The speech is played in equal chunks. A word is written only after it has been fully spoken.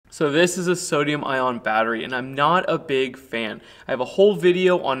So this is a sodium ion battery, and I'm not a big fan. I have a whole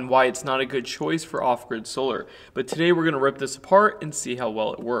video on why it's not a good choice for off-grid solar, but today we're going to rip this apart and see how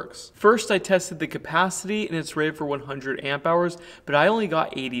well it works. First, I tested the capacity, and it's rated for 100 amp hours, but I only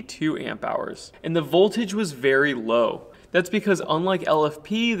got 82 amp hours, and the voltage was very low. That's because unlike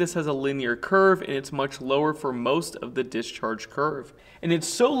LFP, this has a linear curve and it's much lower for most of the discharge curve. And it's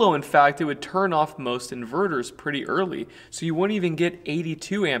so low, in fact, it would turn off most inverters pretty early. So you wouldn't even get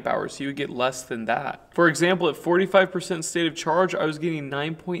 82 amp hours, so you would get less than that. For example, at 45% state of charge, I was getting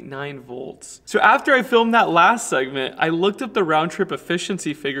 9.9 volts. So after I filmed that last segment, I looked up the round trip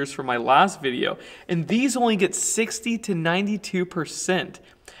efficiency figures for my last video, and these only get 60 to 92%.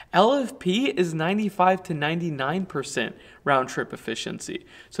 LFP is 95 to 99% round trip efficiency.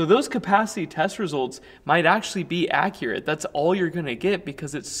 So those capacity test results might actually be accurate. That's all you're gonna get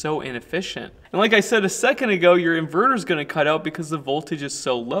because it's so inefficient. And like I said a second ago, your inverter is gonna cut out because the voltage is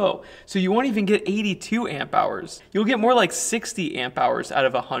so low. So you won't even get 82 amp hours. You'll get more like 60 amp hours out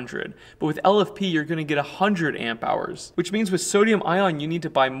of 100. But with LFP, you're gonna get 100 amp hours, which means with sodium ion, you need to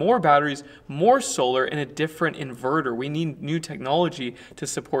buy more batteries, more solar, and a different inverter. We need new technology to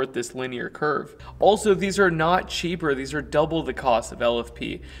support this linear curve. Also, these are not cheaper. These are double the cost of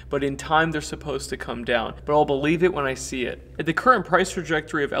LFP, but in time they're supposed to come down. But I'll believe it when I see it. At the current price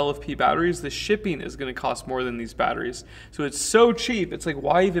trajectory of LFP batteries, the shipping is going to cost more than these batteries. So it's so cheap, it's like,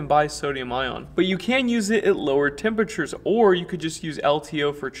 why even buy sodium ion? But you can use it at lower temperatures, or you could just use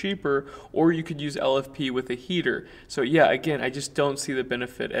LTO for cheaper, or you could use LFP with a heater. So yeah, again, I just don't see the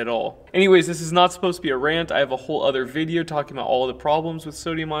benefit at all. Anyways, this is not supposed to be a rant. I have a whole other video talking about all the problems with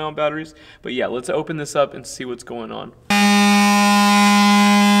sodium ion batteries. But yeah, let's open this up and see what's going on.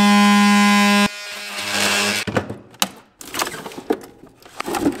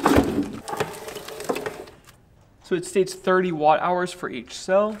 So it states 30 watt hours for each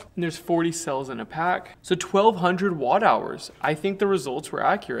cell, and there's 40 cells in a pack. So 1200 watt hours. I think the results were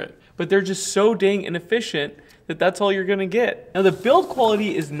accurate, but they're just so dang inefficient that that's all you're gonna get. Now the build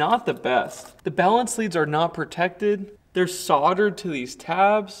quality is not the best. The balance leads are not protected. They're soldered to these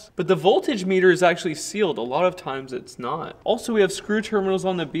tabs, but the voltage meter is actually sealed. A lot of times it's not. Also, we have screw terminals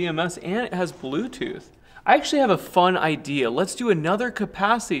on the BMS, and it has Bluetooth. I actually have a fun idea. Let's do another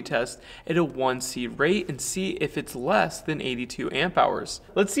capacity test at a 1C rate and see if it's less than 82 amp hours.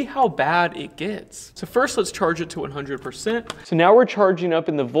 Let's see how bad it gets. So first, let's charge it to 100%. So now we're charging up,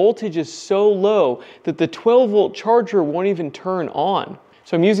 and the voltage is so low that the 12-volt charger won't even turn on.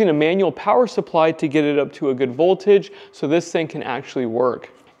 So I'm using a manual power supply to get it up to a good voltage so this thing can actually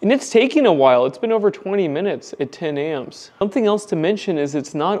work. And it's taking a while. It's been over 20 minutes at 10 amps. Something else to mention is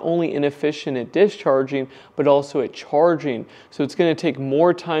it's not only inefficient at discharging, but also at charging. So it's going to take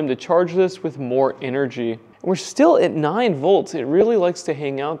more time to charge this with more energy. And we're still at 9 volts. It really likes to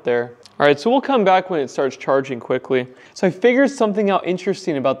hang out there. All right, so we'll come back when it starts charging quickly. So I figured something out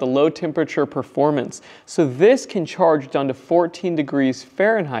interesting about the low temperature performance. So this can charge down to 14 degrees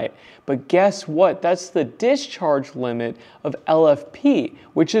Fahrenheit. But guess what? That's the discharge limit of LFP,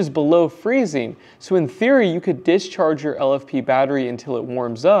 which is below freezing. So in theory, you could discharge your LFP battery until it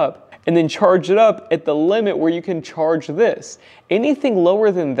warms up, and then charge it up at the limit where you can charge this. Anything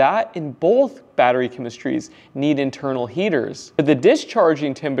lower than that in both battery chemistries need internal heaters. But the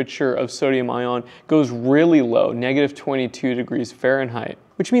discharging temperature of sodium ion goes really low, negative 22 degrees Fahrenheit,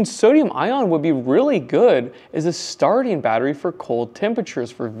 which means sodium ion would be really good as a starting battery for cold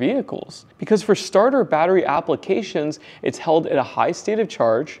temperatures for vehicles. Because for starter battery applications, it's held at a high state of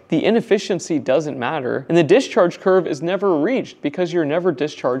charge, the inefficiency doesn't matter, and the discharge curve is never reached because you're never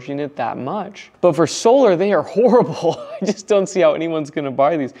discharging it that much. But for solar, they are horrible. I just don't see how anyone's gonna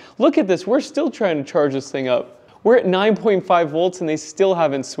buy these. Look at this, we're still trying to charge this thing up. We're at 9.5 volts and they still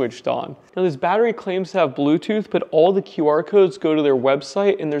haven't switched on. Now this battery claims to have Bluetooth, but all the QR codes go to their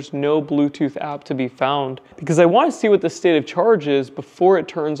website and there's no Bluetooth app to be found. Because I want to see what the state of charge is before it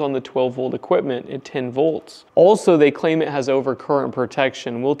turns on the 12-volt equipment at 10 volts. Also, they claim it has overcurrent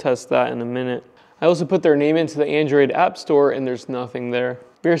protection. We'll test that in a minute. I also put their name into the Android App Store and there's nothing there.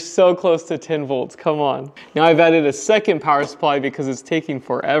 We're so close to 10 volts, come on. Now I've added a second power supply because it's taking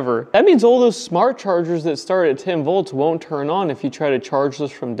forever. That means all those smart chargers that start at 10 volts won't turn on if you try to charge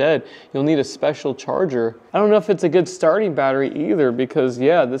this from dead. You'll need a special charger. I don't know if it's a good starting battery either because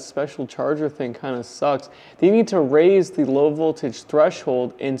yeah, this special charger thing kind of sucks. They need to raise the low voltage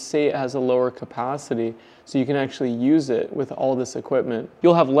threshold and say it has a lower capacity so you can actually use it with all this equipment.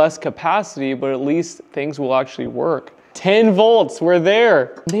 You'll have less capacity, but at least things will actually work. 10 volts, we're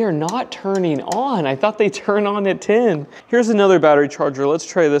there. They are not turning on. I thought they turn on at 10. Here's another battery charger. Let's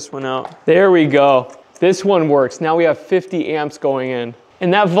try this one out. There we go. This one works. Now we have 50 amps going in.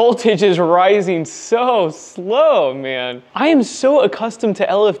 And that voltage is rising so slow, man. I am so accustomed to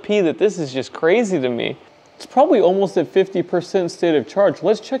LFP that this is just crazy to me. It's probably almost at 50% state of charge.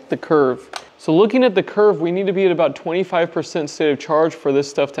 Let's check the curve. So looking at the curve, we need to be at about 25% state of charge for this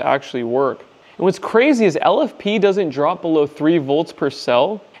stuff to actually work. And what's crazy is LFP doesn't drop below 3 volts per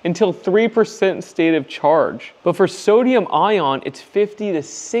cell until 3% state of charge. But for sodium ion, it's 50 to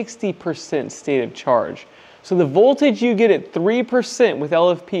 60% state of charge. So the voltage you get at 3% with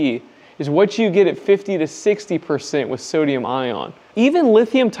LFP is what you get at 50 to 60% with sodium ion. Even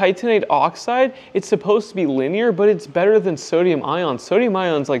lithium titanate oxide, it's supposed to be linear, but it's better than sodium ion. Sodium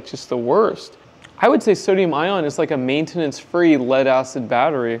ion's like just the worst. I would say sodium ion is like a maintenance-free lead acid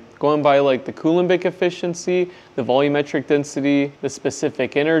battery, going by like the Coulombic efficiency, the volumetric density, the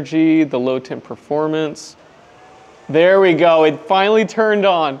specific energy, the low temp performance. There we go, it finally turned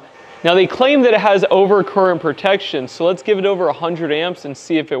on. Now they claim that it has overcurrent protection, so let's give it over 100 amps and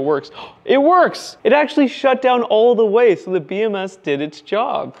see if it works. It works! It actually shut down all the way, so the BMS did its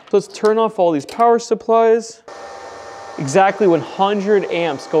job. So let's turn off all these power supplies. Exactly 100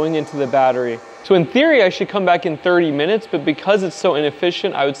 amps going into the battery. So in theory, I should come back in 30 minutes, but because it's so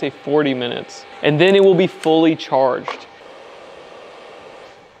inefficient, I would say 40 minutes. And then it will be fully charged.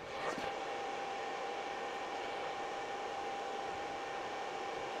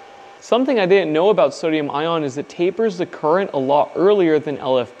 Something I didn't know about sodium ion is it tapers the current a lot earlier than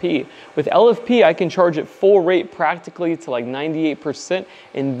LFP. With LFP, I can charge at full rate practically to like 98%,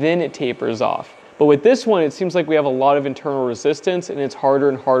 and then it tapers off. But with this one, it seems like we have a lot of internal resistance, and it's harder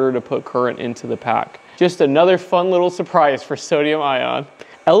and harder to put current into the pack. Just another fun little surprise for sodium ion.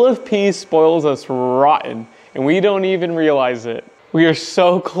 LFP spoils us rotten, and we don't even realize it. We are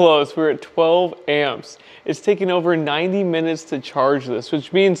so close. We're at 12 amps. It's taking over 90 minutes to charge this,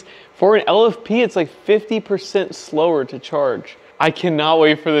 which means for an LFP, it's like 50% slower to charge. I cannot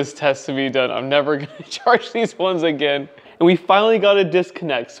wait for this test to be done. I'm never gonna charge these ones again. And we finally got a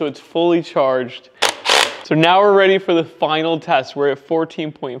disconnect, so it's fully charged. So now we're ready for the final test. We're at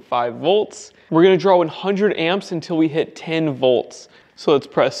 14.5 volts. We're gonna draw 100 amps until we hit 10 volts. So let's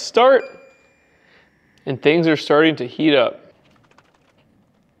press start, and things are starting to heat up.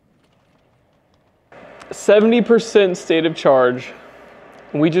 70% state of charge,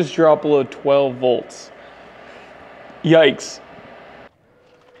 and we just dropped below 12 volts. Yikes.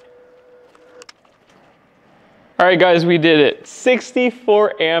 All right, guys, we did it.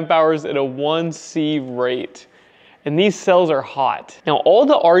 64 amp hours at a 1C rate. And these cells are hot. Now, all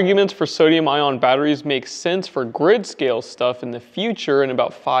the arguments for sodium ion batteries make sense for grid scale stuff in the future in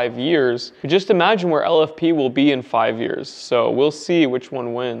about 5 years. But just imagine where LFP will be in 5 years. So we'll see which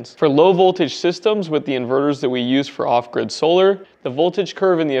one wins. For low voltage systems with the inverters that we use for off-grid solar, the voltage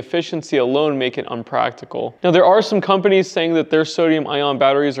curve and the efficiency alone make it unpractical. Now, there are some companies saying that their sodium ion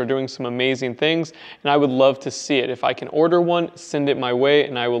batteries are doing some amazing things, and I would love to see it. If I can order one, send it my way,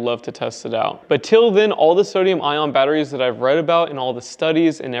 and I would love to test it out. But till then, all the sodium ion batteries that I've read about and all the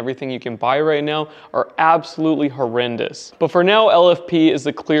studies and everything you can buy right now are absolutely horrendous. But for now, LFP is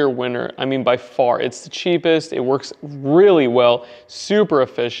the clear winner. I mean, by far. It's the cheapest, it works really well, super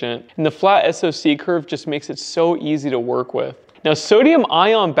efficient, and the flat SOC curve just makes it so easy to work with. Now, sodium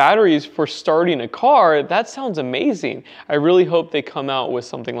ion batteries for starting a car, that sounds amazing. I really hope they come out with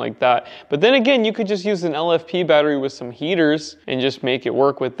something like that. But then again, you could just use an LFP battery with some heaters and just make it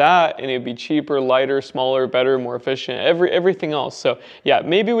work with that, and it'd be cheaper, lighter, smaller, better, more efficient, everything else. So yeah,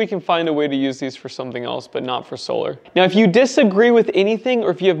 maybe we can find a way to use these for something else, but not for solar. Now, if you disagree with anything, or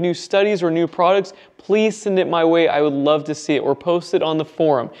if you have new studies or new products, please send it my way. I would love to see it, or post it on the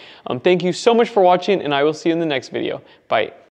forum. Thank you so much for watching, and I will see you in the next video. Bye.